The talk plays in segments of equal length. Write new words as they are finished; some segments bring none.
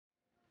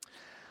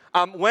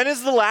When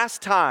is the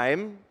last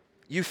time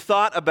you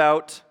thought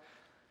about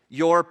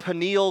your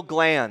pineal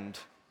gland?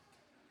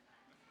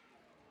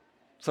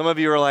 Some of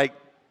you are like,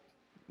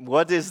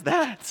 what is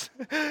that?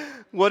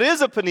 What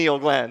is a pineal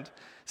gland?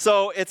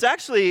 So it's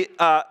actually,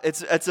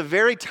 it's a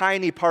very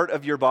tiny part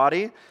of your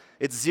body.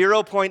 It's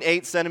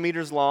 0.8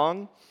 centimeters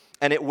long,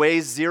 and it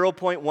weighs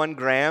 0.1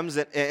 grams,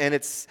 and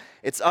it's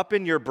up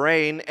in your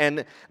brain.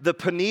 And the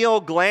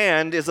pineal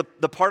gland is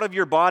the part of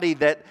your body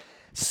that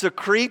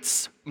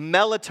secretes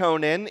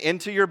melatonin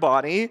into your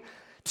body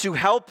to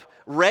help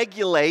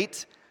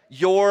regulate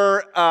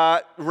your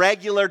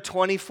regular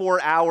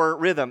 24-hour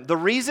rhythm. The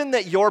reason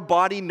that your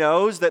body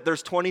knows that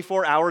there's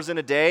 24 hours in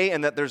a day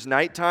and that there's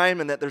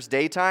nighttime and that there's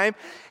daytime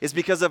is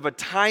because of a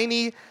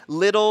tiny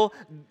little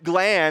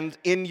gland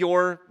in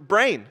your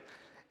brain.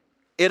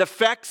 It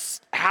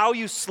affects how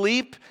you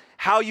sleep,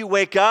 how you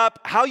wake up,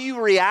 how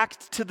you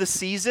react to the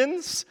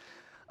seasons,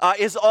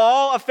 is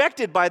all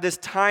affected by this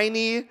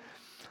tiny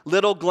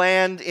little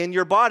gland in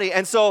your body.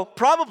 And so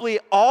probably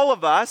all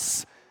of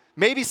us,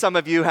 maybe some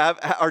of you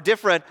are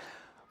different,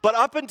 but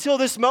up until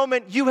this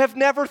moment, you have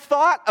never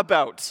thought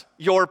about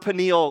your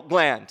pineal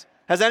gland.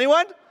 Has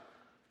anyone?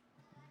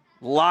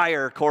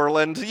 Liar,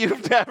 Corland.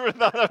 You've never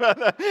thought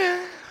about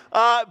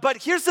that.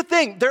 But here's the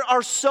thing. There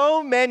are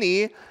so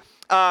many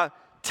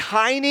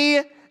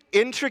tiny,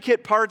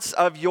 intricate parts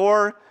of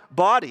your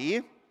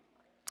body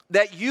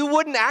that you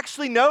wouldn't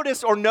actually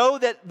notice or know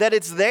that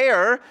it's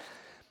there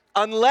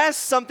unless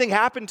something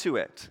happened to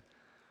it,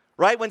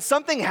 right? When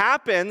something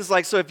happens,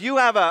 like, so if you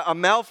have a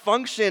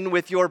malfunction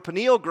with your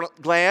pineal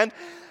gland,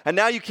 and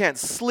now you can't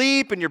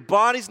sleep and your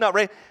body's not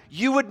ready,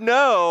 you would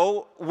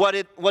know what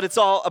it's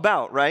all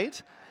about,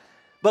 right?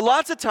 But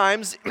lots of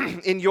times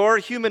in your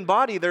human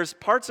body, there's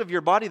parts of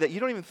your body that you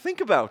don't even think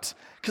about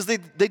because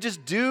they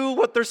just do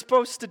what they're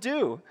supposed to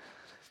do.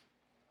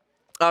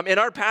 In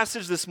our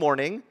passage this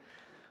morning,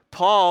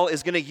 Paul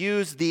is going to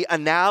use the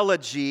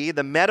analogy,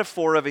 the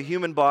metaphor of a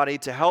human body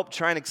to help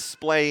try and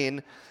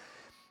explain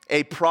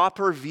a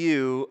proper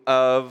view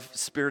of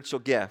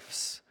spiritual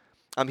gifts.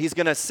 He's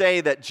going to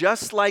say that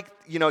just like,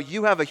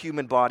 you have a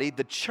human body,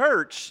 the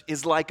church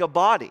is like a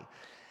body.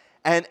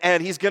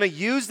 And he's going to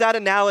use that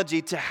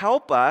analogy to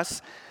help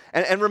us.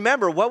 And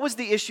remember, what was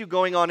the issue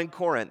going on in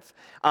Corinth?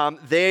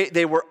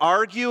 They were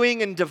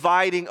arguing and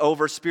dividing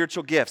over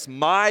spiritual gifts.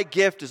 My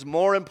gift is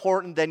more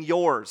important than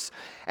yours.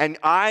 And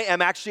I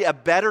am actually a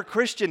better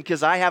Christian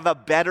because I have a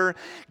better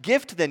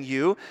gift than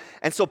you.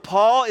 And so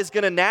Paul is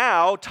going to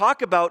now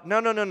talk about,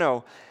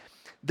 no.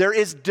 There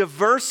is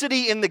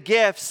diversity in the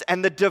gifts,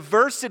 and the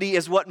diversity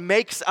is what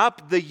makes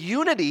up the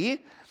unity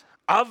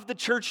of the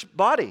church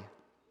body.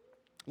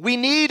 We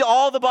need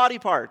all the body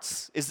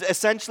parts, is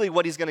essentially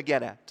what he's going to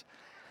get at.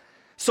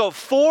 So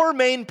 4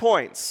 main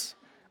points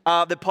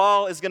that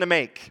Paul is going to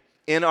make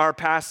in our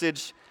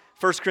passage,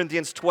 1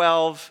 Corinthians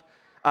 12,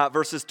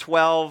 verses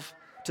 12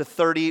 to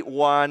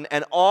 31,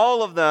 and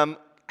all of them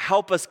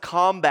help us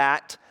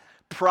combat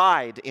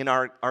pride in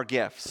our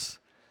gifts.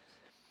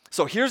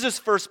 So here's his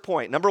first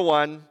point. Number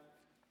 1,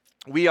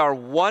 we are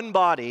one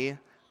body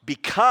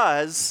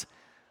because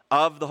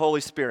of the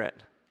Holy Spirit.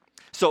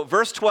 So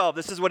verse 12,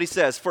 this is what he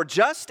says. For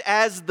just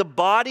as the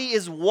body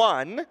is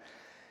one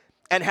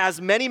and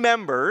has many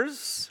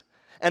members,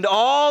 and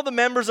all the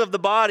members of the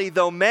body,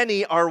 though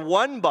many, are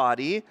one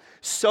body,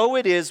 so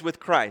it is with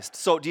Christ.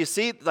 So do you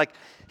see,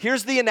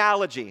 here's the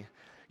analogy.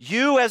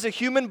 You as a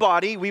human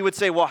body, we would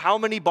say, well, how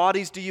many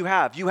bodies do you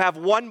have? You have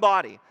one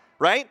body,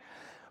 right?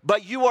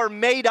 But you are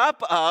made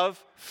up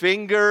of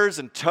fingers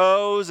and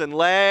toes and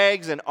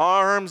legs and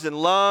arms and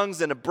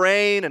lungs and a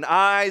brain and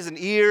eyes and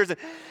ears.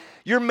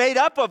 You're made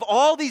up of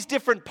all these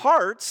different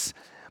parts,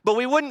 but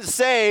we wouldn't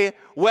say,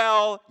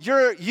 well,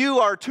 you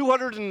are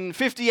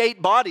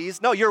 258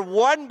 bodies. No, you're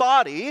one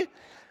body,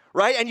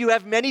 right? And you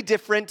have many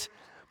different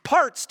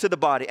parts to the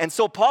body. And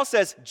so Paul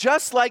says,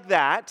 just like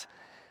that,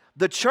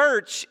 the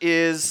church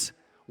is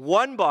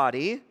one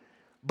body,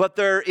 but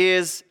there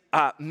is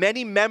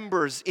many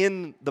members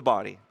in the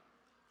body.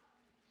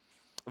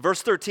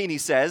 Verse 13, he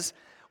says,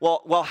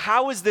 well,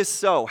 how is this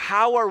so?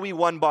 How are we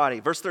one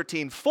body? Verse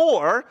 13,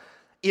 for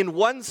in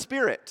one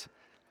Spirit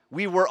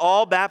we were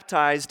all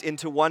baptized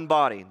into one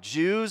body,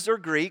 Jews or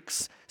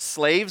Greeks,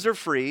 slaves or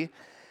free,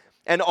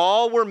 and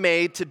all were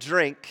made to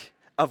drink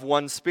of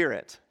one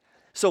Spirit.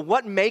 So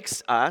what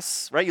makes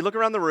us, right? You look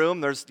around the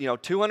room, there's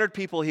 200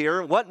 people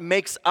here. What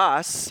makes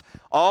us,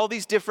 all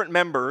these different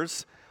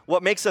members,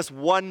 what makes us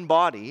one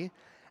body?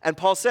 And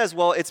Paul says,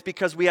 well, it's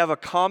because we have a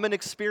common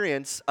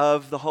experience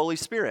of the Holy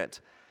Spirit.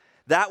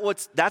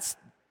 That's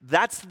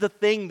the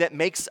thing that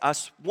makes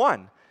us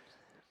one.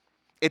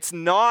 It's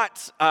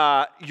not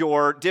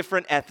your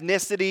different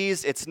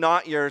ethnicities. It's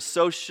not your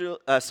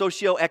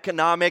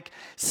socioeconomic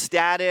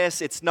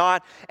status. It's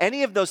not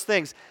any of those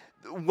things.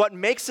 what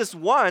makes us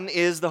one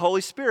is the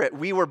Holy Spirit.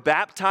 We were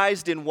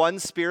baptized in one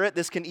Spirit.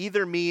 This can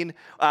either mean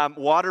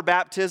water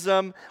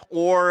baptism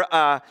or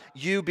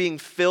you being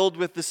filled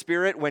with the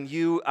Spirit when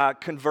you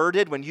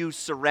converted, when you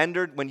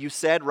surrendered, when you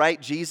said,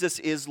 right, Jesus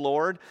is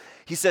Lord.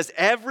 He says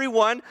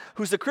everyone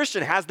who's a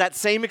Christian has that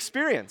same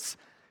experience.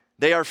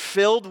 They are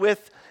filled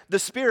with the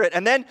Spirit.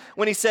 And then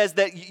when he says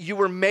that you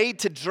were made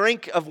to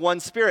drink of one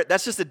Spirit,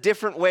 that's just a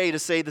different way to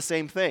say the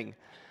same thing.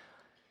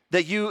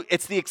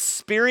 It's the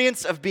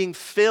experience of being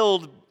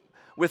filled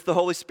with the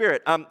Holy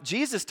Spirit.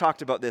 Jesus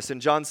talked about this in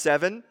John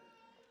 7.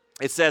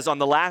 It says, on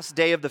the last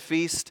day of the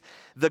feast,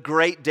 the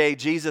great day,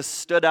 Jesus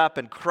stood up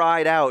and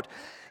cried out,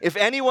 "If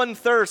anyone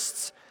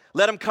thirsts,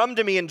 let him come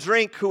to me and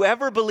drink.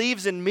 Whoever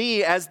believes in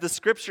me, as the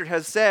scripture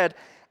has said,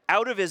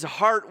 out of his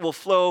heart will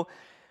flow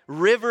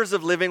rivers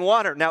of living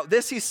water." Now,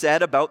 this he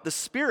said about the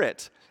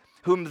Spirit,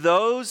 whom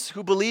those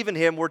who believe in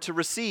him were to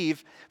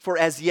receive, for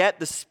as yet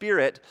the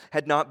Spirit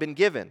had not been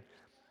given,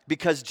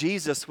 because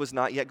Jesus was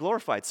not yet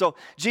glorified. So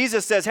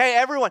Jesus says,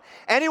 hey,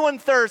 anyone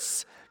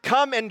thirsts,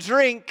 come and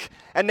drink.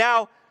 And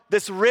now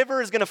this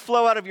river is going to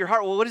flow out of your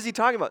heart. Well, what is he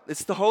talking about?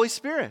 It's the Holy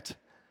Spirit.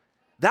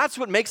 That's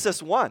what makes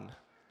us one.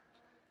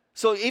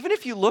 So even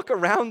if you look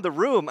around the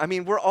room, I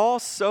mean, we're all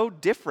so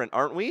different,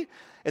 aren't we?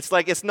 It's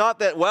like, it's not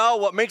that, well,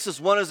 what makes us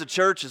one as a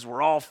church is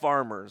we're all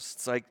farmers.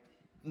 It's like,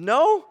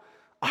 no,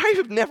 I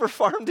have never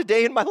farmed a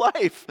day in my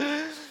life.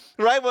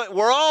 Right?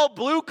 We're all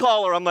blue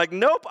collar. I'm like,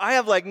 nope, I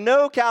have like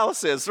no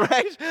calluses,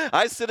 right?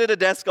 I sit at a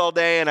desk all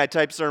day and I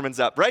type sermons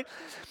up, right?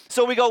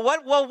 So we go,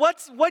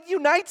 what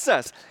unites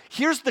us?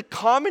 Here's the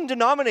common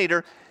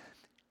denominator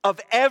of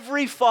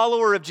every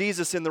follower of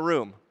Jesus in the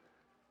room.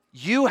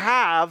 You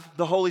have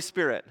the Holy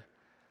Spirit.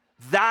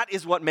 That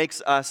is what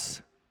makes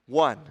us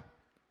one.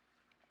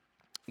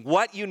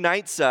 What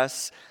unites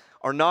us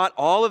are not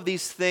all of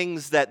these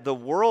things that the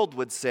world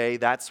would say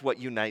that's what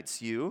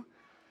unites you.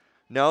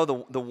 No,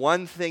 the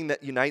one thing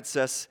that unites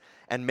us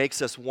and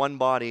makes us one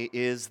body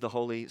is the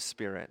Holy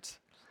Spirit.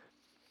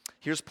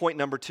 Here's point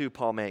number 2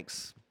 Paul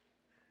makes.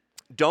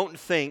 Don't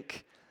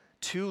think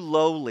too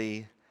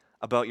lowly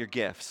about your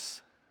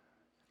gifts.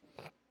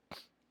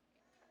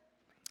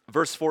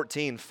 Verse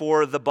 14,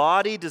 for the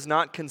body does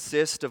not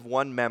consist of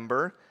one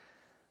member,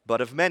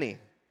 but of many.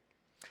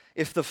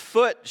 If the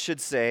foot should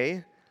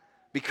say,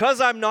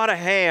 because I'm not a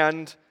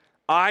hand,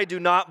 I do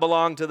not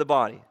belong to the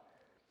body,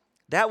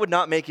 that would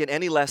not make it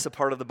any less a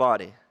part of the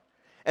body.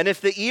 And if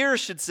the ear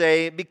should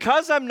say,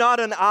 because I'm not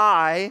an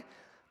eye,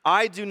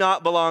 I do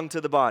not belong to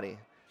the body,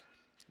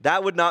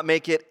 that would not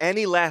make it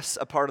any less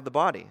a part of the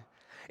body.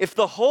 If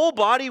the whole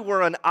body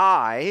were an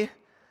eye,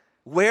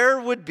 where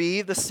would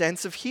be the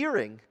sense of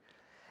hearing?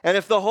 And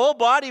if the whole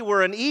body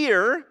were an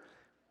ear,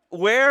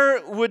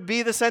 where would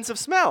be the sense of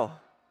smell?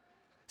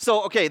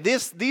 So, okay,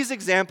 these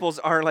examples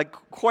are like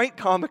quite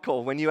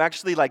comical when you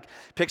actually like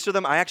picture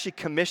them. I actually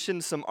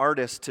commissioned some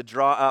artists to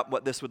draw up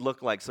what this would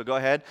look like. So go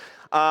ahead.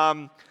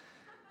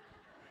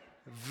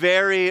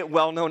 Very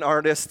well-known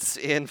artists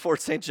in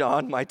Fort St.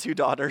 John, my 2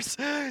 daughters.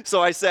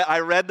 So I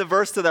read the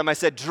verse to them. I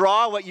said,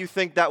 draw what you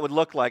think that would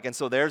look like. And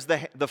so there's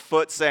the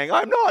foot saying,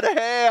 I'm not a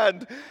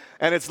hand.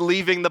 And it's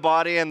leaving the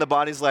body, and the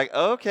body's like,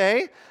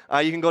 okay.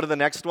 You can go to the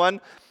next one.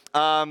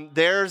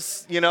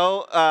 There's,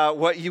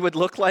 what you would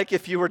look like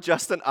if you were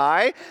just an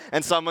eye,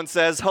 and someone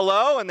says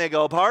hello, and they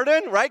go,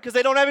 pardon, right? Because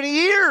they don't have any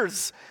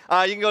ears.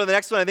 You can go to the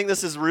next one. I think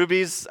this is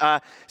Ruby's.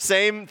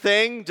 Same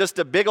thing, just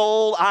a big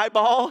old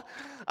eyeball.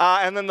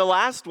 And then the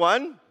last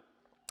one,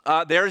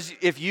 there's,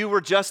 if you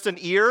were just an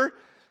ear,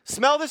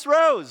 smell this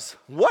rose.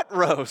 What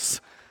rose?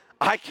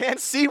 I can't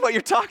see what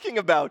you're talking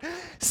about.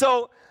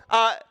 So,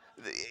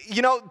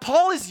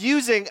 Paul is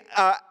using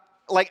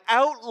like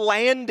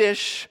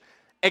outlandish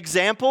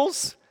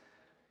examples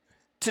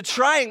to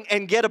try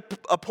and get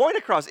a point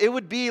across. It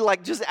would be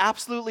like just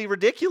absolutely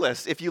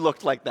ridiculous if you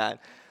looked like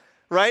that,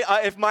 right?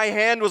 If my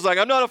hand was like,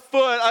 I'm not a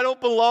foot, I don't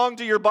belong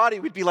to your body,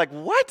 we'd be like,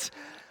 what?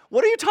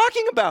 What are you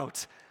talking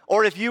about?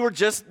 Or if you were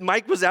just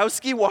Mike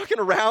Wazowski walking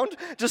around,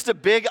 just a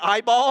big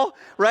eyeball,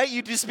 right?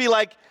 You'd just be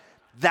like,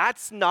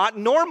 that's not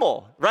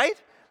normal, right?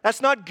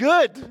 That's not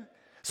good.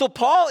 So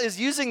Paul is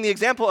using the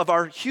example of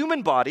our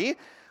human body.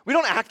 We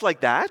don't act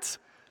like that.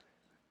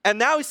 And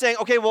now he's saying,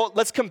 okay, well,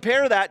 let's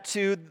compare that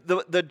to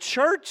the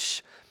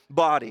church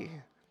body.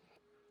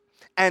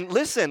 And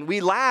listen,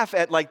 we laugh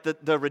at like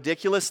the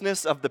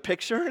ridiculousness of the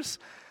pictures,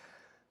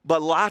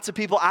 but lots of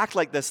people act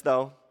like this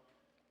though.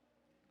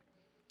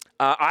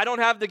 I don't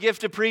have the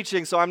gift of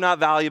preaching, so I'm not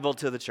valuable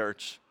to the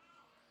church.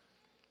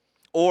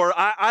 Or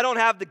I don't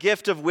have the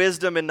gift of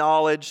wisdom and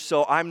knowledge,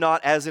 so I'm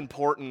not as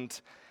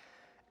important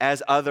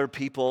as other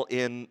people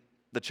in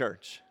the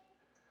church.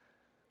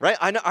 Right?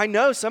 I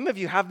know some of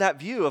you have that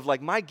view of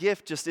like, my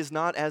gift just is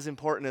not as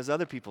important as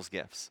other people's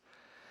gifts.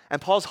 And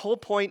Paul's whole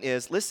point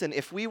is, listen,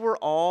 if we were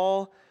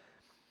all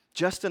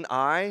just an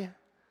eye,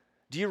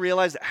 do you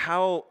realize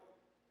how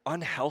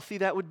unhealthy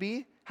that would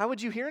be? How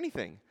would you hear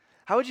anything?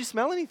 How would you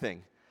smell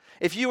anything?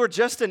 If you were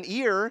just an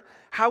ear,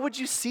 how would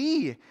you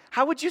see?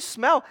 How would you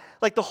smell?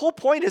 Like the whole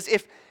point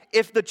is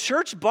if the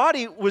church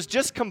body was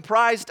just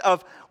comprised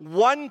of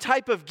one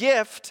type of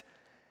gift,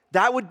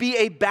 that would be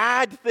a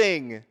bad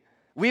thing.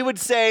 We would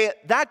say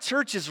that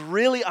church is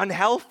really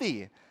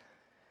unhealthy.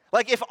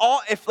 Like if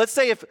let's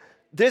say if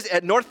this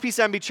at North Peace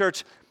MB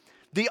Church,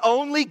 the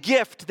only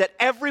gift that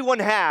everyone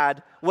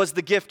had was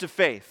the gift of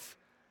faith.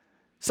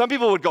 Some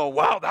people would go,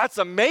 wow, that's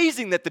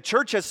amazing that the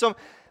church has so.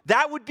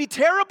 That would be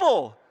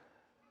terrible.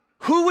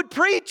 Who would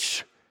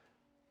preach?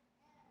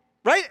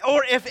 Right?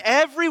 Or if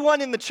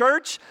everyone in the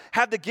church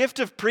had the gift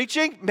of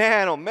preaching,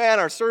 man, oh man,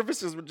 our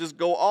services would just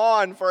go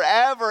on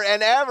forever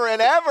and ever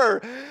and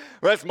ever.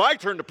 Well, it's my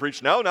turn to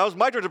preach now. Now it's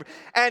my turn to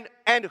preach.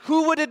 And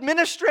who would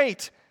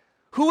administrate?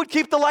 Who would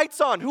keep the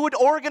lights on? Who would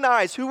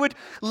organize? Who would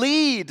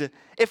lead?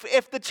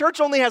 If the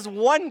church only has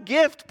one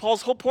gift,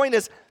 Paul's whole point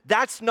is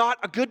that's not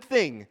a good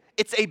thing.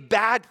 It's a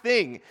bad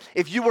thing.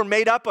 If you were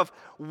made up of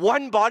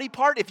one body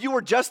part, if you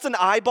were just an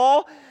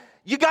eyeball,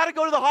 you got to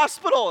go to the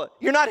hospital.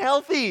 You're not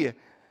healthy.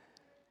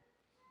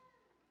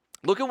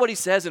 Look at what he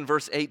says in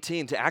verse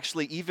 18 to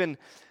actually even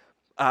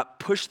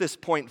push this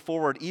point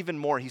forward even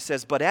more. He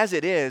says, but as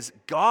it is,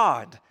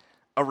 God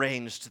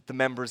arranged the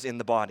members in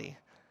the body,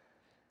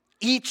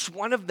 each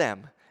one of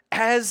them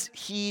as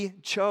he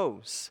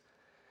chose.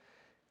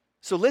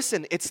 So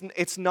listen,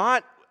 it's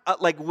not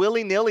like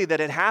willy-nilly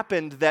that it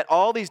happened that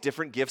all these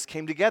different gifts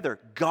came together.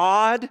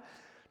 God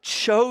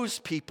chose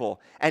people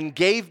and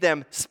gave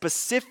them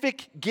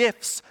specific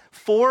gifts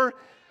for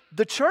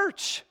the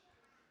church.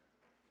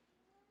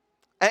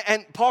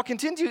 And Paul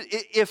continues,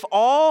 if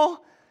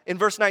all, in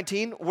verse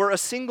 19, were a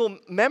single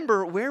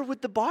member, where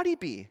would the body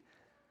be?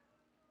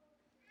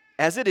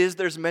 As it is,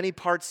 there's many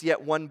parts,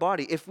 yet one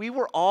body. If we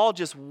were all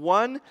just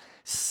one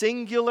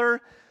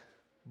singular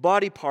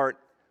body part,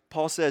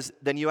 Paul says,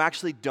 then you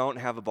actually don't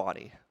have a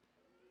body.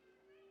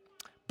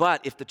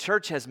 But if the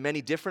church has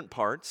many different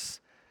parts,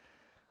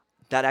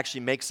 that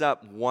actually makes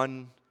up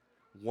one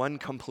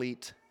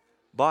complete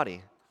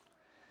body.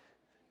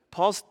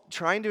 Paul's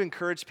trying to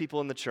encourage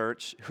people in the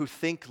church who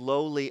think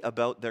lowly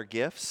about their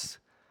gifts.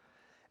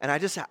 And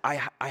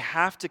I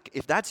have to,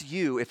 if that's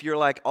you, if you're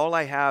like, all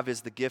I have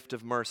is the gift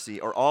of mercy,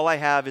 or all I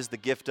have is the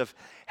gift of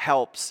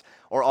helps,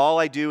 or all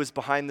I do is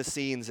behind the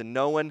scenes and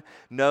no one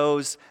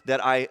knows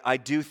that I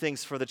do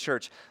things for the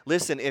church.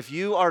 Listen, if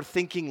you are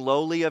thinking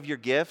lowly of your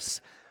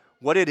gifts,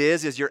 what it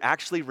is you're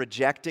actually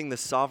rejecting the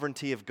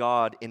sovereignty of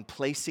God in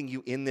placing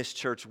you in this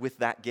church with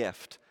that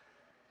gift.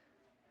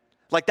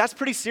 Like, that's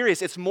pretty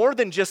serious. It's more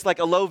than just like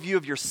a low view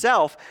of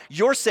yourself.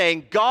 You're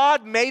saying,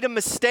 God made a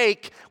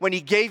mistake when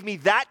he gave me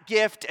that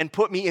gift and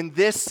put me in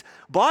this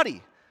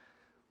body.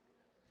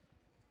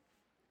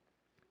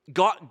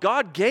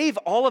 God gave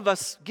all of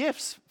us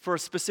gifts for a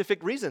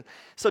specific reason.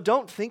 So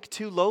don't think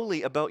too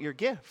lowly about your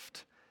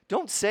gift.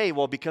 Don't say,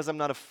 well, because I'm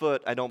not a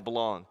foot, I don't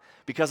belong.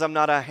 Because I'm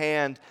not a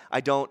hand,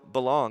 I don't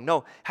belong.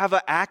 No, have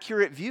an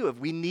accurate view of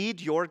we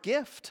need your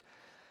gift.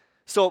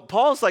 So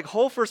Paul's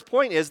whole first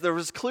point is there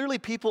was clearly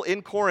people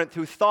in Corinth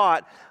who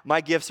thought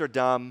my gifts are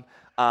dumb.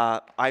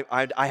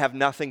 I have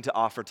nothing to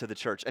offer to the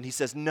church. And he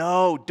says,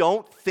 no,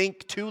 don't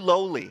think too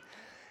lowly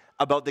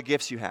about the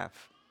gifts you have.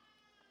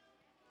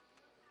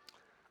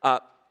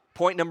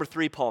 Point number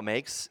 3 Paul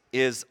makes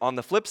is on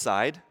the flip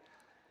side,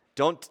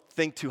 don't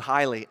think too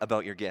highly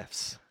about your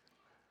gifts.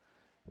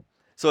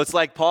 So it's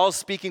like Paul's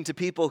speaking to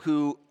people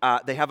who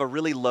they have a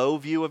really low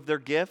view of their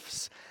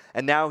gifts.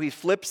 And now he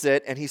flips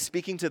it, and he's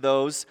speaking to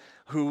those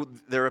who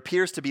there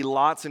appears to be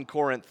lots in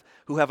Corinth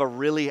who have a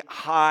really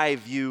high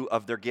view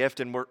of their gift.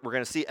 And we're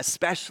going to see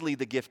especially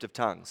the gift of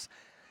tongues.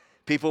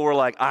 People were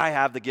like, I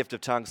have the gift of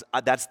tongues.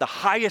 That's the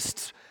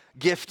highest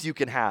gift you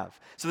can have.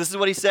 So this is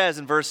what he says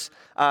in verse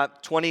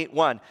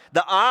 21.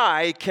 The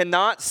eye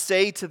cannot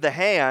say to the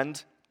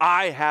hand,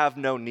 I have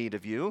no need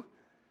of you.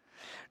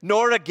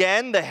 Nor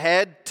again the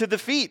head to the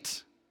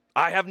feet,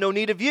 I have no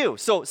need of you.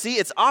 So see,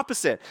 it's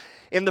opposite.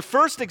 In the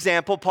first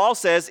example, Paul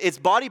says it's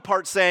body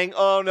parts saying,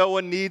 oh, no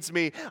one needs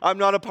me. I'm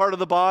not a part of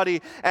the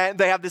body. And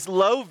they have this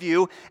low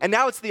view. And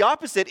now it's the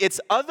opposite. It's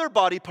other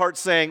body parts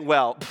saying,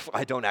 well,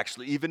 I don't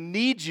actually even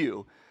need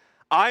you.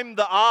 I'm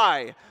the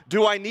eye.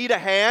 Do I need a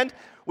hand?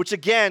 Which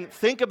again,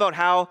 think about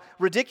how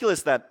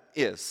ridiculous that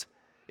is.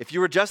 If you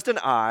were just an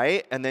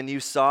eye and then you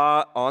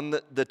saw on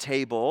the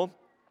table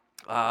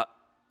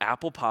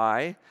apple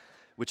pie,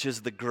 which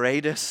is the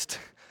greatest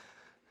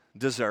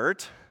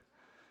dessert,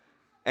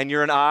 and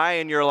you're an eye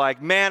and you're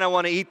like, man, I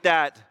want to eat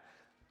that,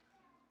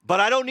 but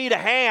I don't need a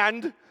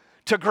hand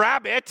to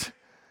grab it.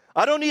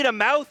 I don't need a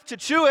mouth to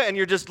chew it, and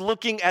you're just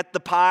looking at the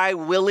pie,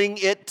 willing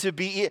it to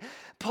be eaten.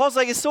 Paul's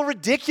like, it's so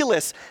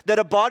ridiculous that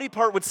a body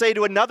part would say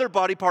to another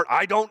body part,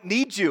 I don't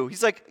need you.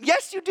 He's like,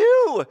 yes, you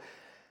do.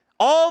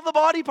 All the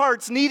body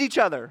parts need each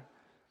other.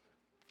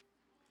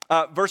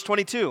 Verse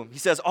 22, he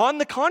says, on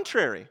the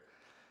contrary.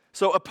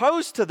 So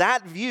opposed to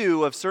that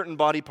view of certain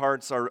body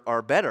parts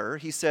are better,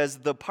 he says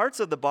the parts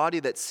of the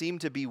body that seem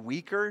to be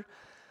weaker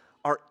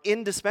are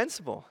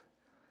indispensable.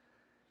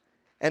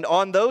 And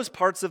on those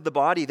parts of the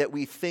body that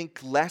we think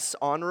less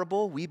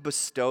honorable, we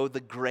bestow the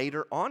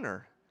greater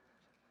honor.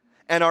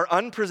 And our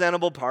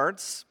unpresentable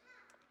parts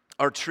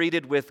are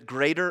treated with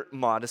greater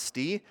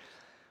modesty,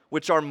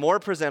 which our more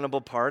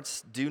presentable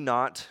parts do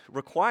not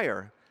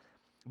require.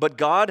 But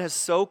God has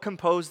so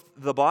composed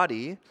the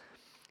body,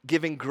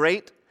 giving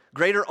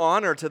greater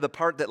honor to the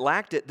part that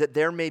lacked it, that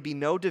there may be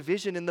no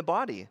division in the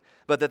body,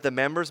 but that the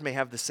members may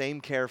have the same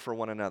care for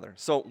one another.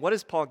 So what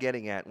is Paul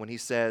getting at when he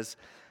says,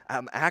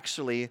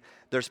 actually,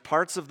 there's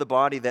parts of the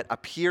body that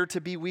appear to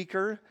be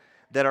weaker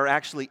that are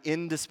actually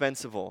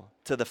indispensable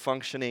to the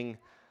functioning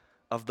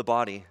of the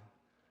body?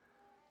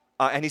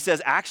 And he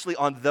says, actually,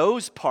 on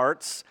those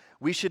parts,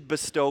 we should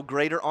bestow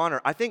greater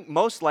honor. I think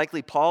most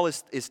likely Paul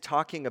is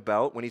talking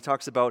about, when he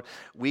talks about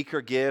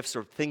weaker gifts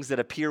or things that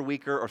appear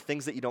weaker or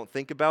things that you don't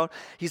think about,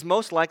 he's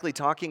most likely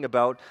talking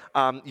about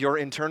your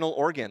internal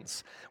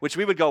organs, which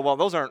we would go, well,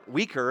 those aren't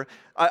weaker.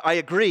 I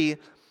agree,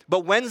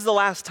 but when's the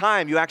last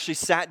time you actually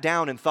sat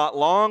down and thought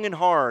long and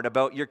hard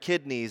about your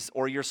kidneys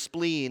or your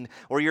spleen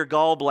or your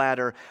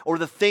gallbladder or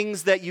the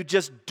things that you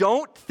just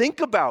don't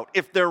think about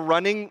if they're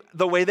running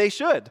the way they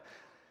should?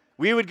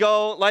 We would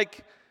go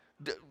like,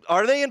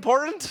 are they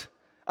important?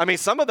 I mean,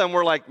 some of them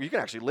were like, you can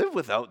actually live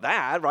without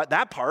that, right?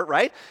 That part,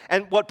 right?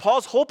 And what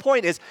Paul's whole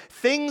point is,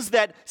 things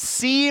that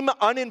seem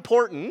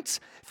unimportant,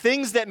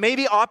 things that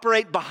maybe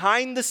operate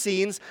behind the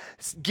scenes,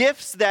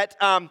 gifts that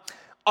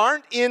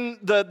aren't in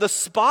the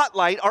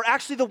spotlight are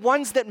actually the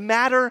ones that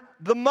matter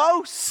the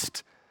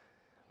most.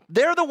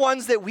 They're the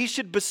ones that we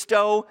should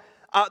bestow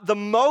the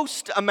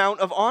most amount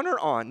of honor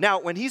on. Now,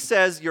 when he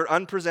says your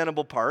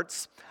unpresentable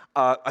parts,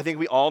 I think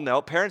we all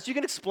know. Parents, you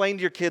can explain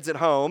to your kids at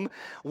home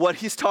what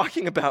he's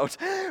talking about.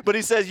 But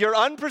he says your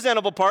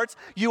unpresentable parts,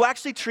 you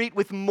actually treat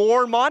with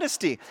more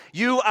modesty.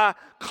 You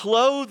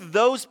clothe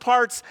those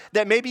parts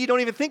that maybe you don't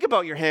even think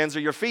about, your hands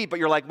or your feet, but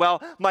you're like,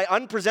 well, my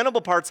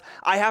unpresentable parts,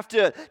 I have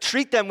to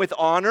treat them with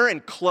honor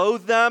and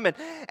clothe them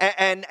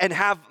and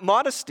have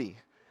modesty.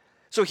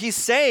 So he's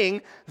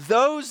saying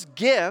those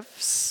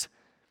gifts,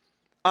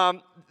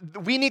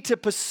 we need to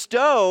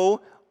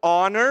bestow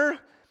honor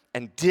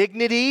and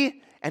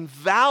dignity and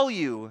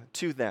value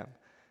to them,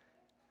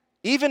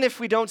 even if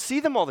we don't see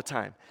them all the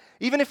time,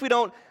 even if we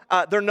don't,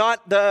 they're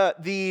not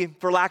the,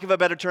 for lack of a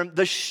better term,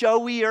 the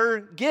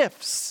showier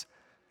gifts,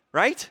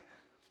 right?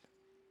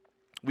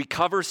 We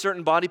cover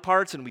certain body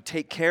parts and we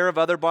take care of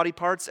other body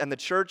parts, and the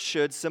church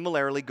should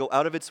similarly go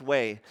out of its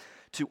way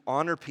to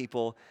honor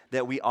people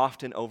that we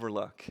often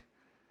overlook,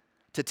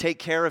 to take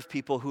care of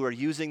people who are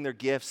using their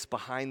gifts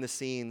behind the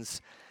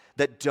scenes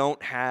that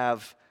don't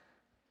have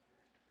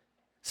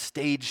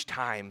stage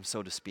time,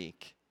 so to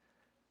speak.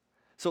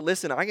 So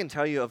listen, I can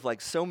tell you of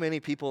like so many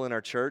people in our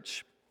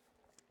church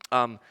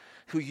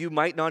who you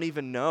might not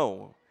even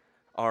know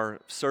are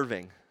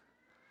serving.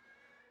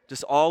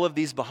 Just all of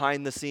these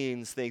behind the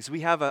scenes things.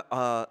 We have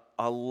a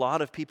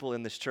lot of people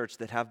in this church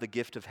that have the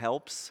gift of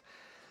helps.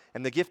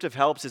 And the gift of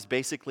helps is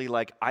basically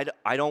like,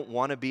 I don't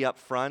want to be up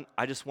front.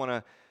 I just want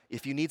to,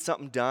 if you need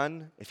something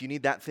done, if you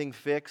need that thing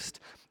fixed,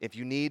 if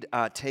you need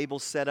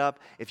tables set up,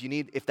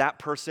 if that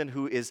person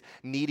who is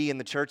needy in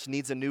the church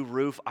needs a new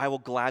roof, I will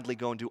gladly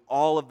go and do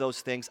all of those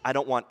things. I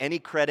don't want any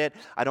credit.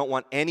 I don't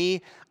want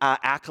any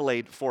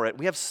accolade for it.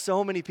 We have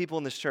so many people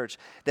in this church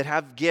that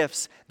have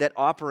gifts that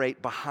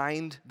operate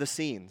behind the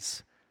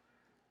scenes.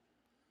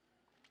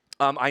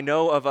 I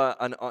know of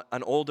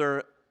an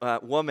older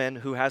woman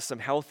who has some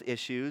health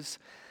issues.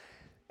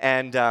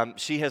 And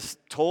she has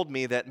told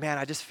me that, man,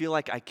 I just feel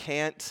like I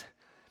can't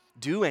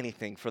do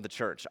anything for the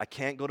church. I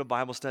can't go to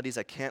Bible studies.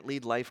 I can't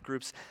lead life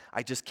groups.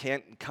 I just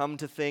can't come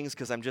to things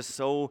because I'm just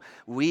so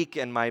weak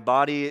and my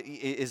body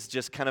is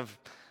just kind of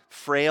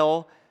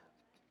frail.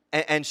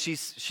 And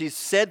she's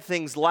said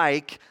things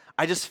like,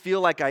 I just feel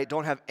like I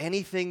don't have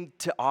anything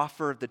to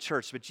offer the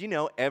church. But you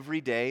know,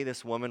 every day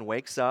this woman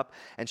wakes up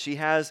and she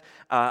has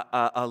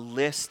a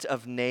list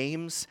of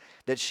names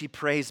that she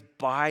prays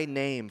by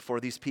name for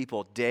these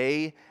people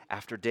day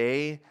after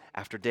day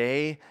after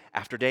day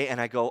after day. And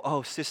I go,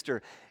 oh,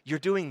 sister, you're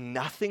doing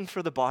nothing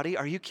for the body?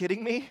 Are you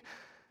kidding me?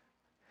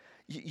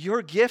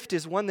 Your gift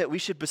is one that we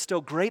should bestow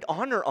great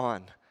honor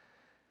on,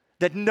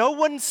 that no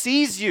one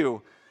sees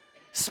you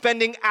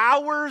spending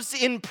hours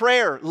in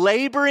prayer,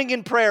 laboring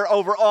in prayer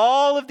over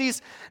all of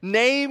these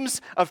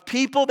names of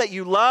people that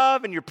you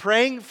love and you're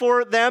praying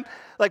for them.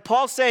 Like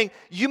Paul's saying,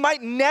 you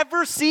might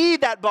never see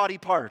that body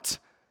part,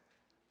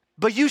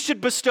 but you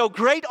should bestow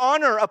great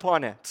honor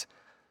upon it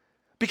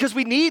because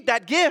we need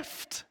that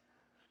gift.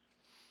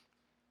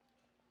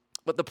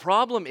 But the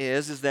problem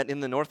is that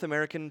in the North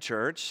American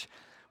church,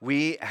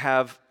 we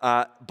have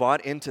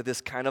bought into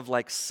this kind of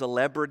like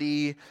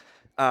celebrity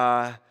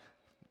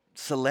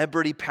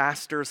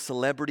pastor,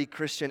 celebrity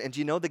Christian. And do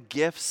you know the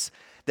gifts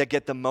that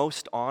get the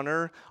most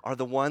honor are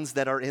the ones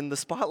that are in the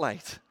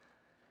spotlight?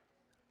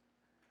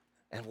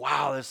 And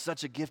wow, there's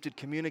such a gifted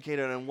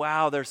communicator, and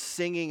wow, their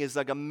singing is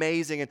like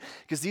amazing. And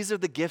because these are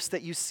the gifts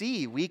that you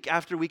see week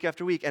after week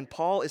after week. And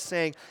Paul is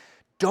saying,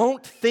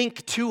 don't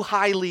think too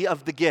highly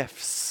of the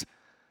gifts.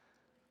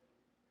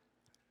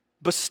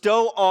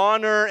 Bestow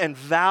honor and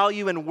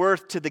value and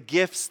worth to the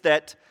gifts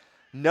that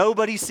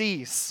nobody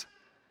sees.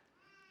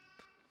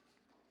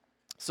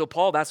 So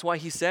Paul, that's why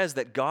he says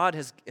that God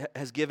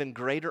has given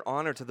greater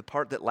honor to the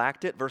part that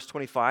lacked it, verse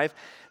 25,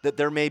 that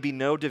there may be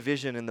no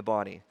division in the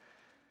body,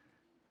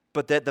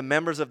 but that the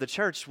members of the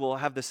church will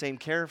have the same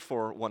care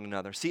for one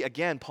another. See,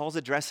 again, Paul's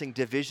addressing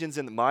divisions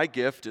in my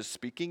gift is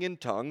speaking in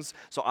tongues,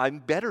 so I'm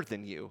better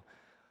than you.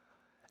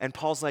 And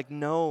Paul's like,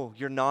 no,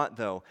 you're not,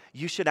 though.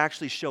 You should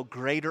actually show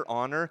greater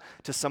honor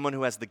to someone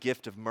who has the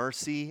gift of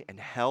mercy and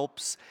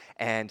helps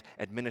and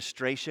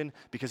administration,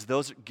 because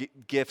those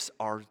gifts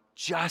are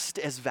just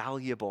as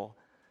valuable.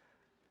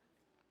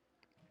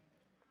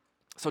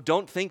 So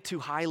don't think too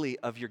highly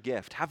of your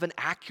gift. Have an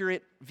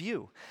accurate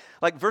view.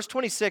 Like verse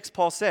 26,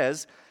 Paul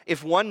says,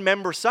 if one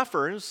member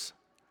suffers,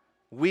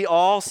 we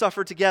all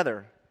suffer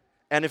together.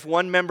 And if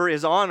one member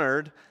is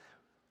honored,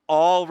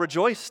 all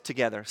rejoice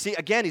together. See,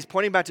 again, he's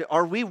pointing back to,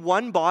 are we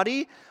one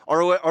body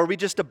or are we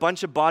just a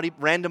bunch of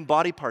random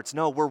body parts?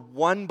 No, we're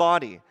one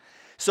body.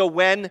 So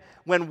when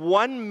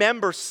one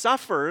member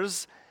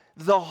suffers,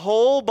 the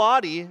whole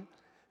body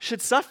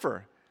should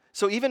suffer.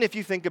 So even if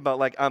you think about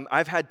like,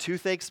 I've had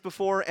toothaches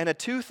before, and a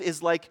tooth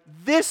is like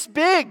this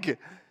big.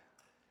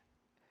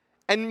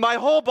 And my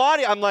whole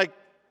body, I'm like,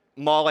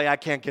 Molly, I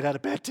can't get out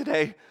of bed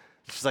today.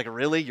 She's like,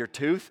 really, your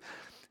tooth?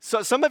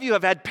 So some of you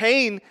have had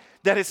pain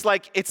that it's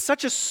like, it's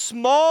such a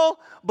small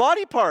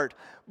body part,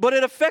 but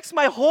it affects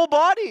my whole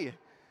body.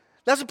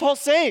 That's what Paul's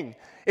saying.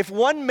 If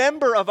one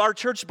member of our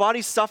church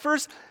body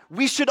suffers,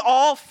 we should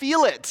all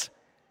feel it.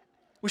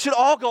 We should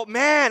all go,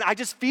 man, I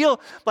just feel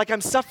like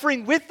I'm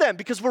suffering with them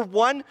because we're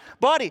one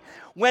body.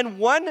 When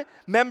one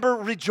member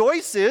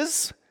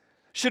rejoices,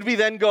 should we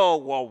then go,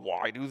 well,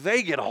 why do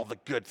they get all the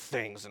good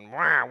things and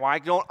why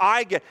don't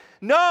I get?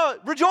 No,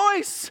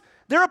 rejoice.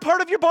 They're a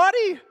part of your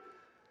body.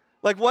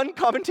 Like one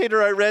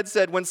commentator I read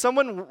said, when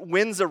someone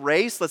wins a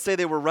race, let's say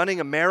they were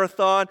running a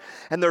marathon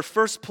and they're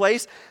first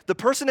place, the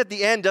person at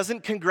the end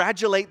doesn't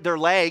congratulate their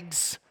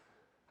legs.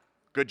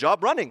 Good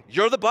job running.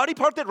 You're the body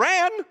part that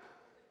ran.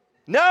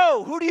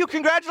 No, who do you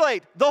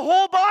congratulate? The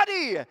whole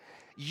body.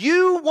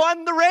 You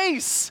won the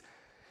race.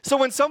 So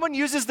when someone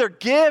uses their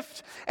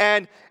gift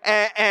and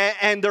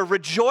they're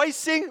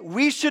rejoicing,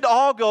 we should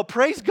all go,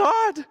 praise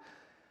God.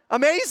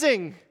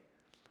 Amazing.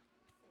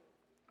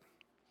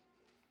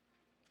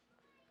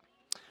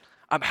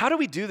 How do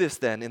we do this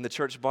then in the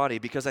church body?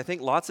 Because I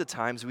think lots of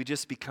times we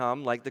just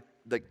become like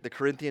the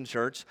Corinthian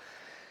church,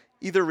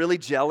 either really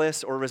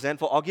jealous or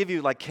resentful. I'll give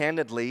you like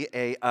candidly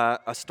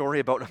a story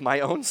about my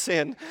own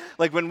sin.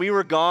 Like when we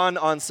were gone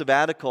on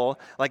sabbatical,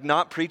 like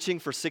not preaching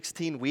for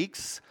 16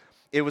 weeks,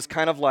 it was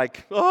kind of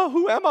like, oh,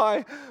 who am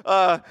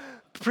I?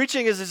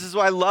 Preaching is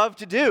what I love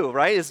to do,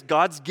 right? Is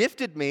God's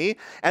gifted me.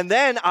 And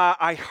then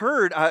I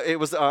heard, it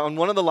was on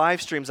one of the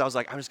live streams, I was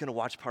like, I'm just going to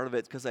watch part of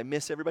it because I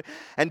miss everybody.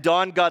 And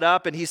Don got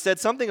up and he said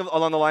something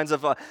along the lines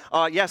of,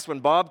 yes, when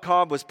Bob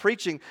Cobb was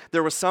preaching,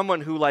 there was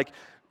someone who like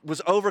was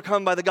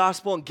overcome by the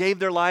gospel and gave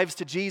their lives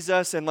to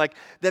Jesus. And like,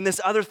 then this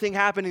other thing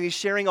happened and he's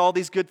sharing all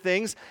these good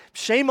things.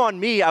 Shame on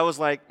me. I was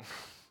like,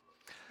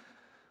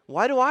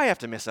 why do I have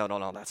to miss out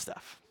on all that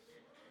stuff?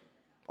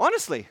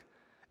 Honestly.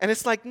 And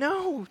it's like,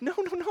 no.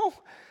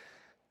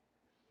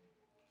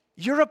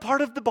 You're a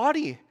part of the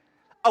body.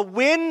 A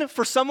win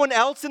for someone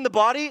else in the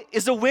body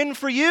is a win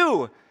for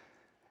you.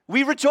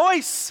 We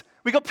rejoice.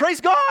 We go,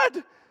 praise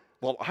God.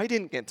 Well, I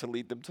didn't get to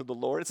lead them to the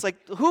Lord. It's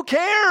like, who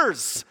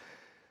cares?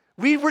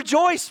 We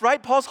rejoice,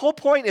 right? Paul's whole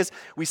point is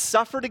we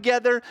suffer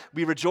together,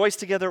 we rejoice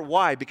together.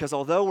 Why? Because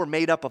although we're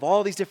made up of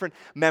all these different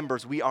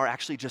members, we are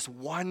actually just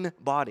one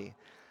body.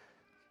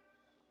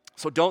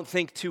 So don't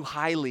think too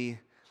highly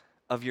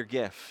of your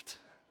gift.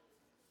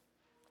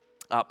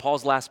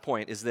 Paul's last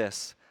point is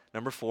this.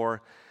 Number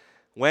 4,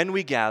 when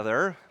we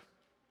gather,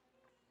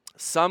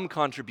 some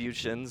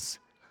contributions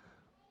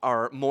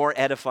are more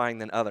edifying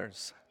than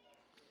others.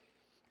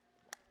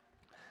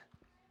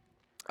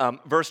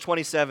 Verse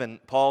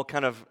 27, Paul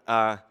kind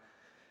of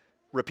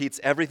repeats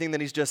everything that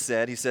he's just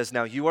said. He says,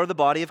 now you are the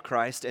body of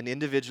Christ and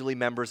individually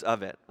members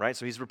of it, right?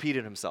 So he's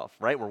repeated himself,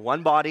 right? We're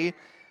one body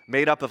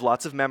made up of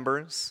lots of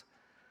members.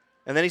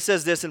 And then he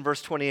says this in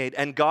verse 28,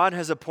 and God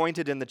has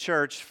appointed in the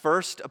church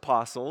first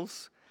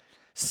apostles,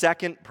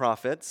 second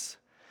prophets,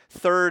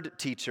 third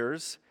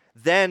teachers,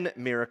 then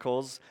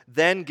miracles,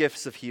 then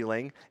gifts of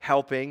healing,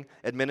 helping,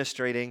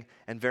 administrating,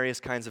 and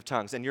various kinds of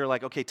tongues. And you're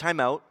like, okay, time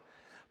out.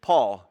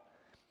 Paul,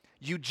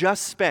 you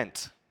just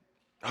spent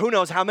who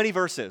knows how many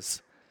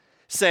verses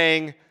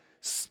saying,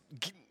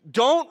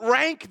 don't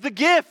rank the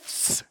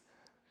gifts.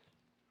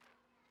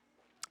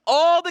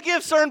 All the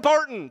gifts are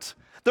important.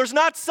 There's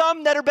not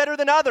some that are better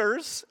than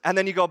others. And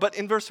then you go, but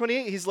in verse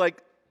 28, he's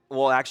like,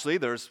 well, actually,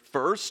 there's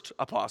first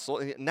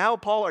apostle. Now,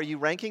 Paul, are you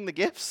ranking the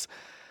gifts?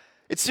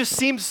 It just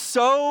seems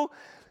so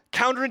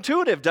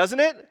counterintuitive, doesn't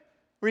it?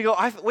 Where you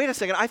go, wait a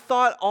second, I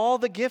thought all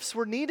the gifts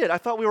were needed. I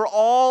thought we were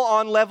all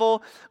on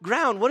level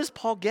ground. What is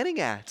Paul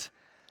getting at?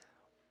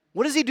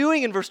 What is he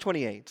doing in verse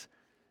 28?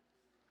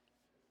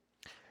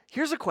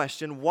 Here's a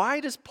question.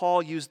 Why does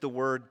Paul use the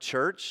word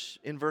church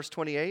in verse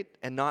 28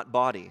 and not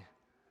body?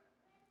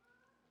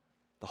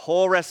 The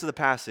whole rest of the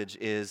passage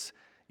is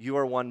you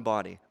are one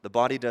body. The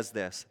body does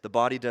this. The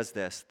body does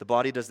this. The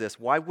body does this.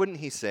 Why wouldn't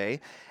he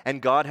say,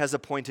 and God has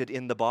appointed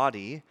in the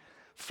body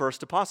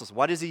first apostles?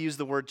 Why does he use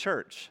the word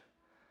church?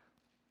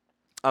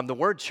 The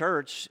word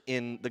church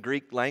in the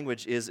Greek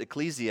language is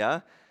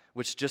ecclesia,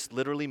 which just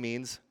literally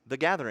means the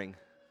gathering.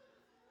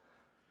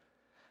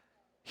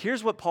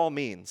 Here's what Paul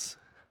means.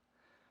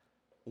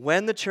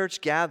 When the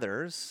church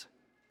gathers,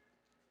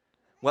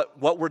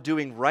 what we're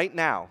doing right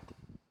now,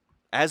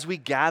 as we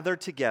gather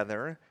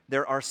together,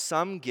 there are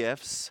some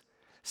gifts,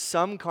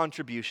 some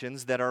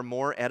contributions that are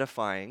more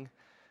edifying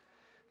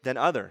than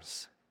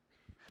others.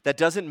 That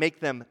doesn't make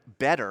them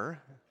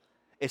better,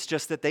 it's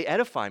just that they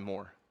edify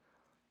more.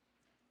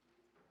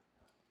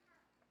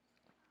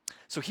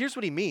 So here's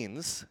what he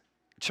means.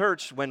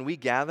 Church, when we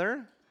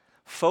gather,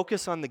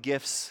 focus on the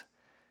gifts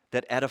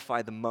that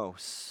edify the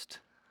most.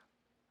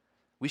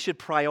 We should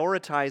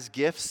prioritize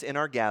gifts in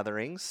our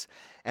gatherings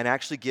and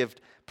actually give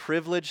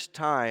privileged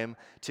time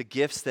to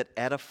gifts that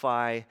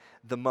edify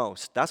the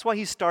most. That's why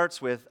he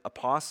starts with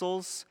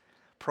apostles,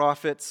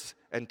 prophets,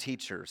 and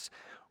teachers.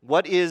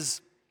 What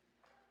is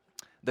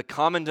the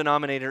common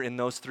denominator in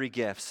those three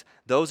gifts?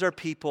 Those are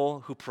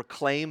people who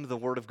proclaim the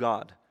word of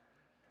God.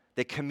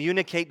 They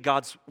communicate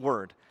God's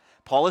word.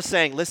 Paul is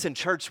saying, listen,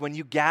 church, when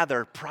you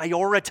gather,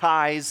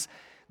 prioritize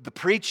the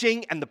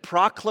preaching and the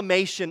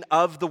proclamation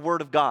of the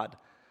word of God.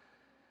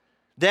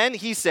 Then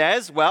he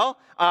says,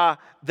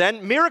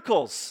 then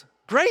miracles.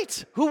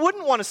 Great. Who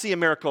wouldn't want to see a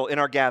miracle in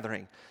our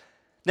gathering?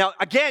 Now,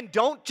 again,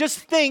 don't just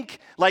think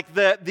like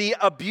the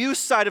abuse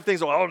side of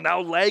things. Oh,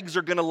 now legs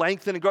are going to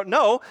lengthen and grow.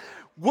 No.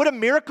 Would a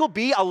miracle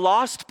be a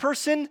lost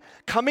person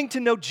coming to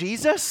know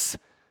Jesus?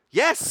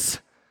 Yes.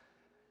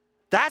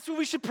 That's what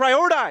we should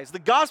prioritize, the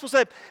gospel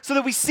so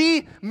that we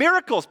see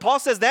miracles. Paul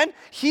says then,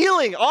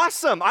 healing,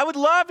 awesome. I would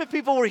love if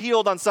people were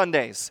healed on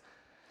Sundays.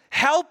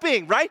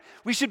 Helping, right?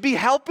 We should be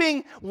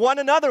helping one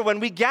another when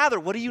we gather.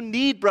 What do you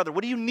need, brother?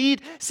 What do you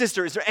need,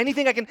 sister? Is there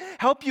anything I can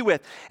help you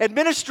with?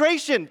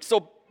 Administration,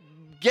 so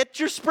get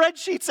your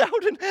spreadsheets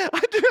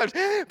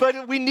out.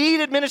 But we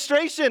need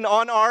administration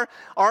on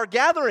our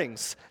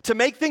gatherings to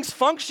make things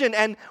function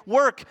and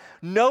work.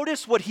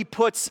 Notice what he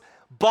puts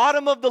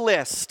bottom of the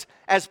list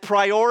as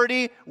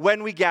priority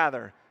when we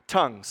gather: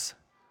 tongues.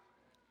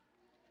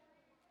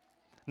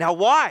 Now,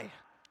 why?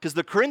 Because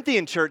the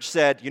Corinthian church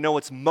said, you know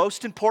what's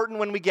most important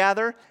when we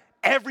gather?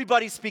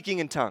 Everybody speaking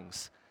in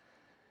tongues.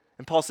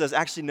 And Paul says,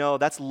 actually, no,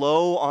 that's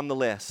low on the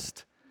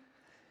list.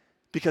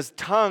 Because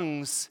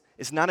tongues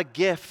is not a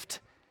gift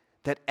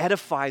that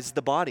edifies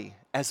the body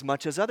as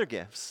much as other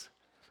gifts.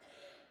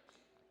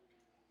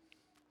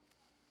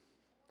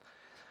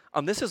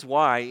 This is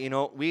why,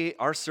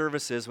 our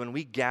services, when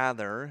we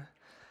gather,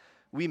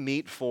 we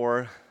meet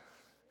for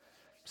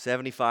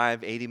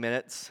 75, 80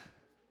 minutes.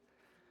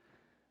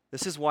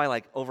 This is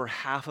why over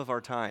half of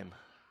our time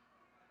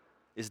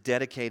is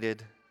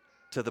dedicated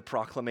to the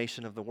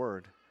proclamation of the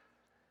word.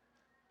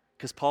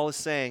 Because Paul is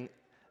saying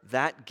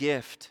that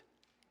gift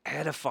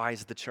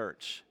edifies the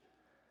church.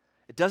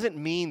 It doesn't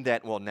mean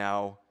that,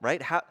 now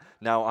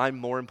I'm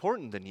more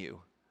important than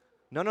you.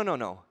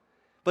 No.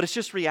 But it's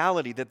just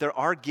reality that there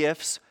are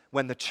gifts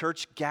when the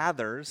church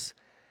gathers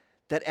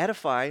that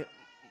edify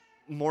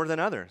more than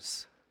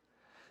others.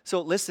 So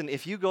listen,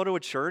 if you go to a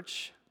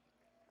church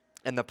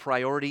and the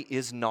priority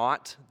is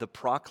not the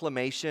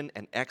proclamation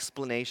and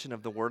explanation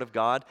of the Word of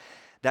God,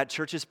 that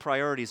church's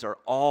priorities are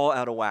all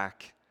out of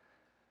whack.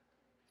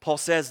 Paul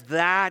says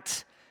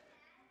that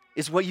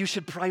is what you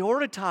should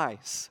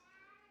prioritize,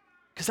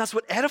 because that's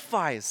what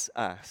edifies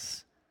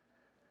us.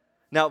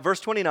 Now, verse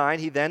 29,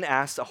 he then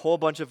asks a whole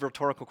bunch of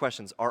rhetorical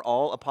questions. Are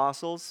all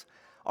apostles?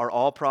 Are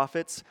all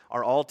prophets?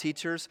 Are all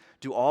teachers?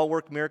 Do all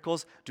work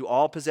miracles? Do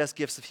all possess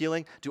gifts of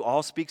healing? Do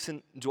all speak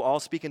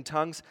in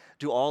tongues?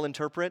 Do all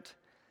interpret?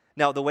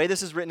 Now, the way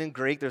this is written in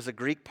Greek, there's a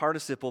Greek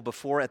participle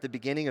before at the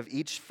beginning of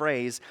each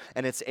phrase,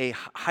 and it's a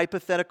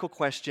hypothetical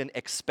question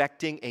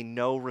expecting a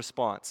no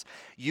response.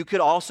 You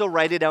could also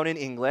write it out in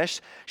English.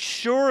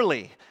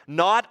 Surely,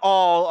 not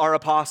all are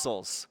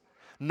apostles.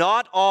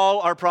 Not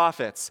all are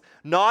prophets.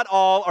 Not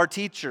all are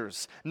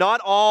teachers. Not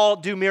all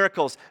do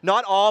miracles.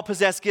 Not all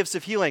possess gifts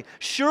of healing.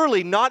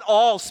 Surely not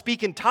all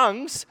speak in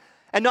tongues,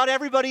 and not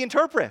everybody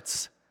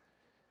interprets.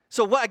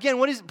 So what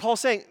is Paul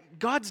saying?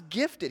 God's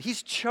gifted.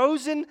 He's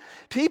chosen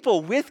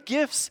people with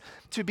gifts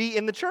to be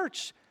in the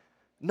church.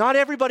 Not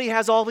everybody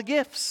has all the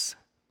gifts.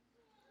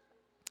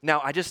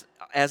 Now,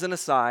 as an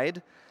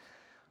aside,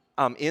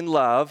 in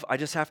love, I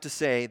just have to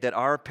say that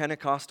our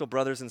Pentecostal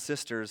brothers and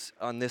sisters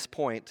on this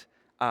point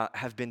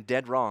have been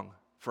dead wrong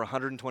for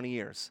 120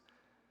 years.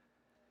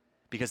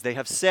 Because they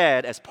have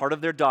said, as part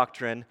of their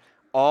doctrine,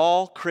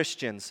 all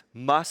Christians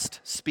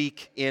must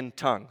speak in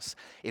tongues.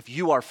 If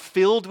you are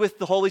filled with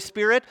the Holy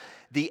Spirit,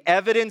 the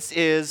evidence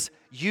is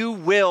you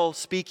will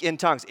speak in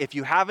tongues. If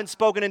you haven't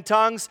spoken in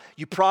tongues,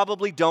 you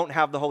probably don't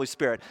have the Holy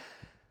Spirit.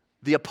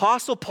 The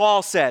Apostle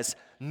Paul says,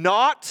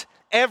 not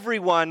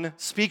everyone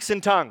speaks in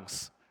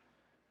tongues.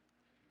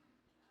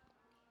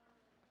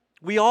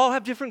 We all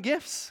have different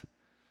gifts.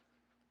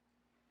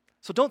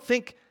 So don't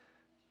think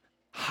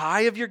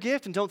high of your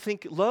gift and don't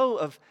think low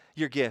of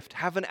your gift.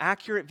 Have an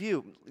accurate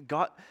view.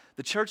 God,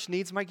 the church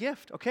needs my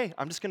gift. Okay,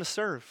 I'm just going to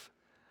serve.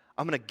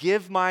 I'm going to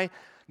give my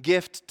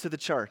gift to the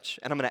church,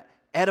 and I'm going to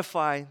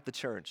edify the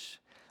church.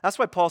 That's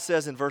why Paul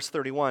says in verse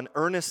 31,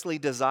 earnestly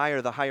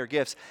desire the higher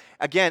gifts.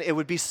 Again, it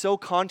would be so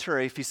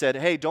contrary if he said,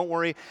 hey, don't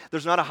worry,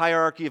 there's not a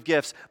hierarchy of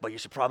gifts, but you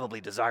should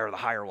probably desire the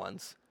higher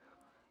ones.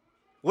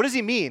 What does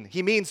he mean?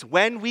 He means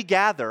when we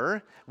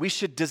gather, we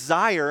should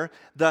desire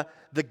the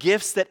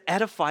gifts that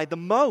edify the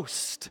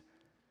most.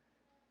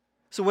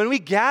 So when we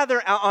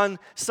gather on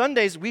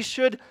Sundays, we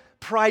should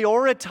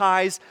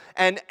prioritize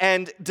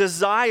and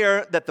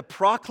desire that the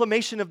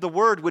proclamation of the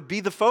word would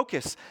be the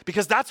focus,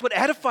 because that's what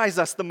edifies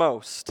us the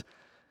most.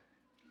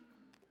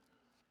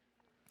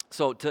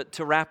 So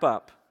to wrap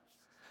up,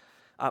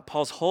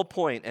 Paul's whole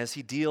point as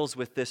he deals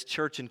with this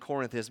church in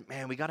Corinth is,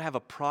 man, we got to have a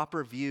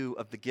proper view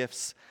of the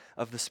gifts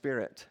of the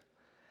Spirit.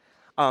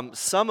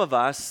 Some of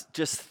us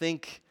just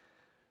think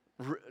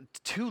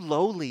too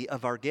lowly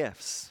of our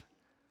gifts,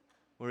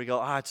 where we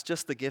go, it's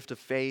just the gift of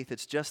faith,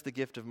 it's just the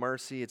gift of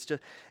mercy,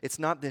 it's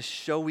not this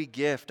showy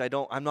gift.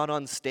 I'm not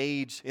on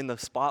stage in the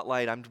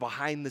spotlight, I'm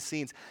behind the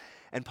scenes.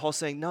 And Paul's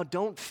saying, no,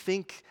 don't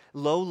think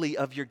lowly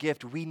of your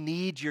gift. We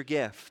need your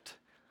gift.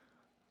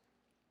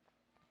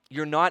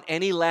 You're not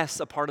any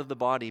less a part of the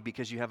body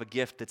because you have a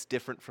gift that's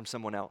different from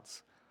someone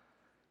else.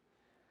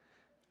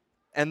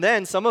 And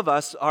then some of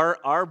us,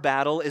 our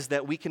battle is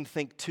that we can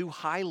think too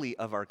highly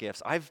of our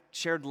gifts. I've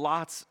shared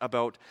lots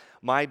about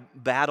my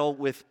battle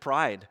with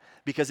pride,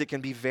 because it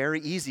can be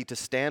very easy to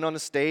stand on a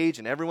stage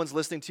and everyone's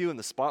listening to you and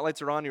the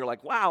spotlights are on. And you're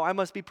like, wow, I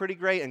must be pretty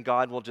great. And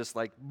God will just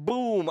like,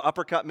 boom,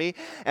 uppercut me.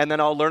 And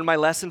then I'll learn my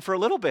lesson for a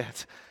little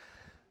bit.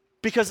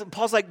 Because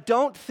Paul's like,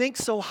 don't think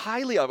so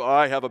highly of,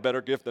 I have a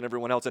better gift than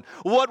everyone else, and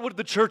what would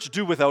the church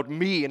do without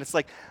me? And it's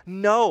like,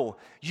 no,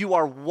 you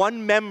are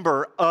one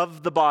member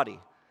of the body.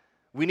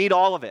 We need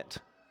all of it.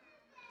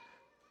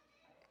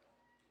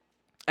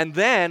 And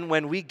then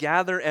when we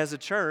gather as a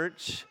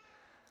church,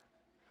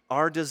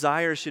 our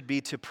desire should be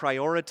to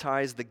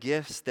prioritize the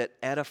gifts that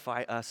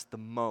edify us the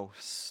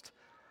most.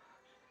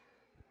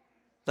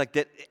 Like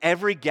that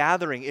every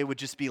gathering, it would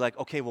just be like,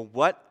 okay, well,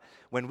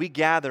 when we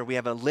gather, we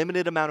have a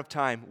limited amount of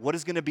time. What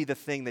is going to be the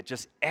thing that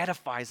just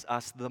edifies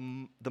us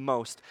the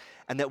most?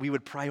 And that we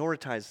would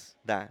prioritize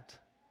that.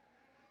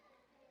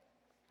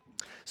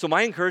 So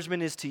my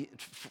encouragement is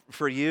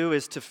for you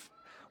is to,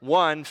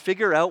 one,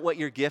 figure out what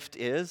your gift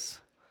is.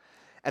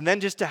 And then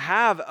just to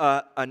have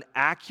an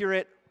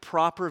accurate,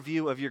 proper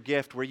view of your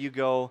gift where you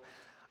go,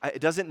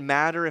 it doesn't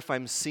matter if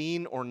I'm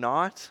seen or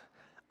not.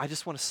 I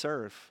just want to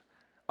serve.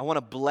 I want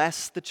to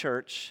bless the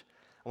church.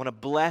 I want to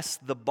bless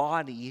the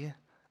body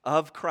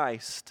of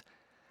Christ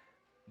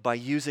by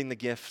using the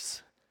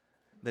gifts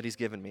that He's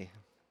given me.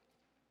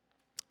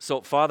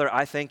 So, Father,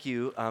 I thank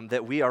you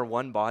that we are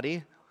one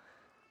body.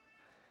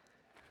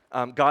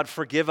 God,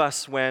 forgive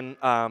us when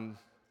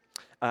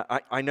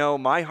I know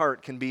my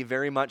heart can be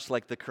very much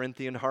like the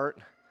Corinthian heart,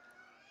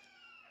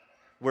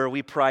 where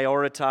we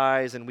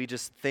prioritize and we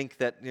just think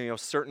that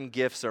certain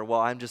gifts are,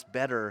 well, I'm just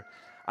better.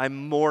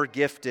 I'm more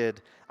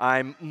gifted.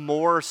 I'm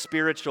more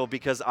spiritual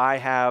because I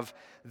have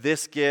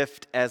this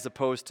gift as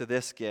opposed to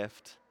this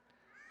gift.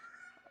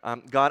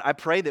 God, I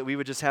pray that we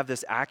would just have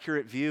this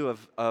accurate view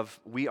of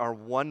we are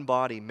one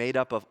body made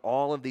up of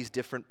all of these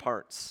different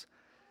parts.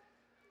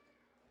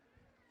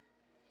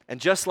 And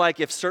just like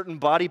if certain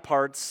body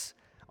parts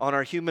on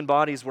our human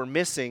bodies were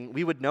missing,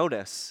 we would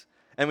notice.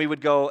 And we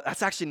would go,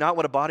 that's actually not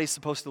what a body's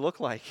supposed to look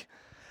like.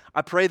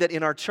 I pray that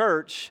in our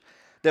church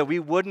that we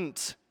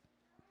wouldn't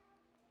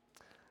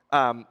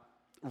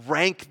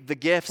rank the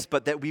gifts,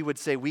 but that we would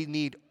say we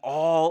need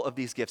all of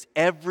these gifts.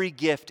 Every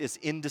gift is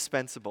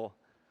indispensable.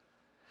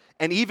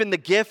 And even the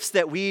gifts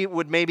that we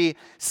would maybe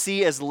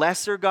see as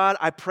lesser, God,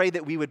 I pray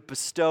that we would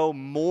bestow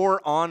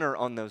more honor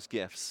on those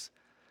gifts.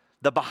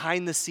 The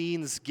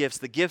behind-the-scenes gifts,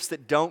 the gifts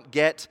that don't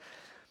get,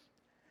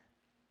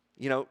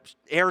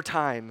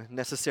 airtime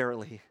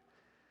necessarily.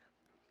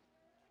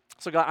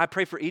 So God, I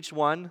pray for each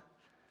one.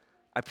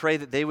 I pray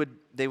that they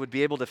would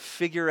be able to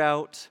figure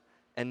out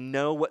and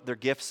know what their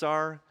gifts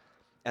are,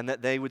 and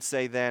that they would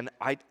say then,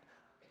 I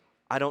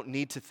don't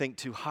need to think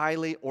too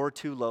highly or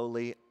too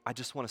lowly. I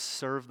just want to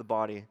serve the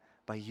body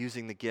by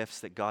using the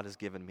gifts that God has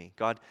given me.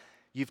 God,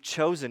 you've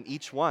chosen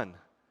each one.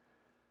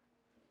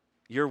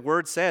 Your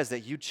word says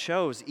that you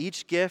chose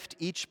each gift,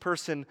 each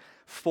person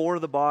for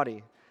the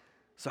body.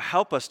 So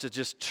help us to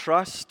just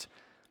trust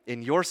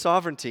in your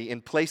sovereignty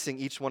in placing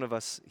each one of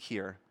us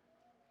here.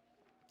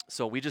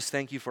 So we just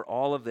thank you for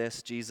all of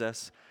this,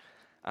 Jesus,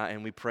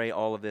 and we pray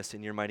all of this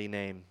in your mighty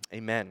name.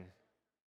 Amen.